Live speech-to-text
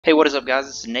Hey, what is up, guys?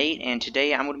 This is Nate, and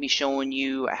today I'm going to be showing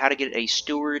you how to get a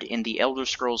steward in the Elder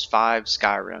Scrolls V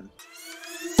Skyrim.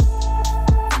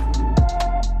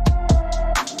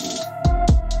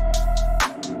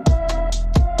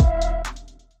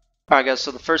 Alright guys,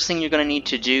 so the first thing you're going to need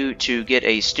to do to get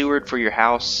a steward for your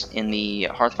house in the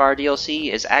Hearthfire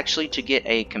DLC is actually to get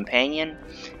a companion.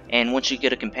 And once you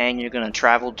get a companion, you're going to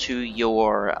travel to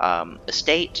your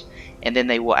estate, and then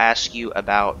they will ask you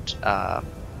about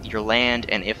your land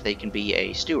and if they can be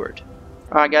a steward.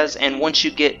 Alright guys, and once you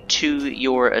get to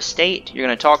your estate, you're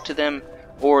going to talk to them,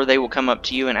 or they will come up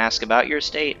to you and ask about your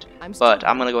estate. But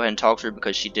I'm going to go ahead and talk to her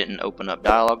because she didn't open up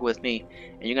dialogue with me.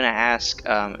 And you're going to ask,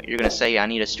 you're going to say, I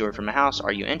need a steward for my house.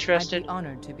 Are you interested? I'd be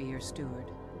honored to be your steward.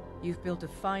 You've built a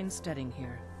fine steading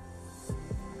here.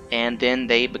 And then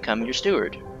they become your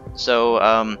steward.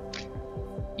 So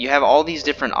you have all these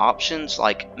different options,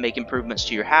 like make improvements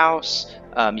to your house.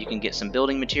 You can get some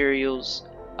building materials.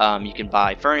 You can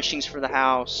buy furnishings for the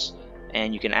house,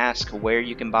 and you can ask where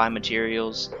you can buy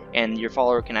materials, and your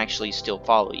follower can actually still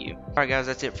follow you. Alright guys,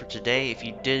 that's it for today. If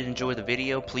you did enjoy the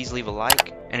video, please leave a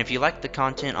like, and if you like the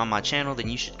content on my channel, then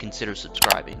you should consider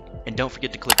subscribing. And don't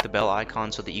forget to click the bell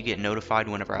icon so that you get notified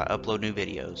whenever I upload new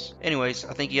videos. Anyways,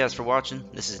 I thank you guys for watching.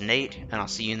 This is Nate, and I'll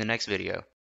see you in the next video.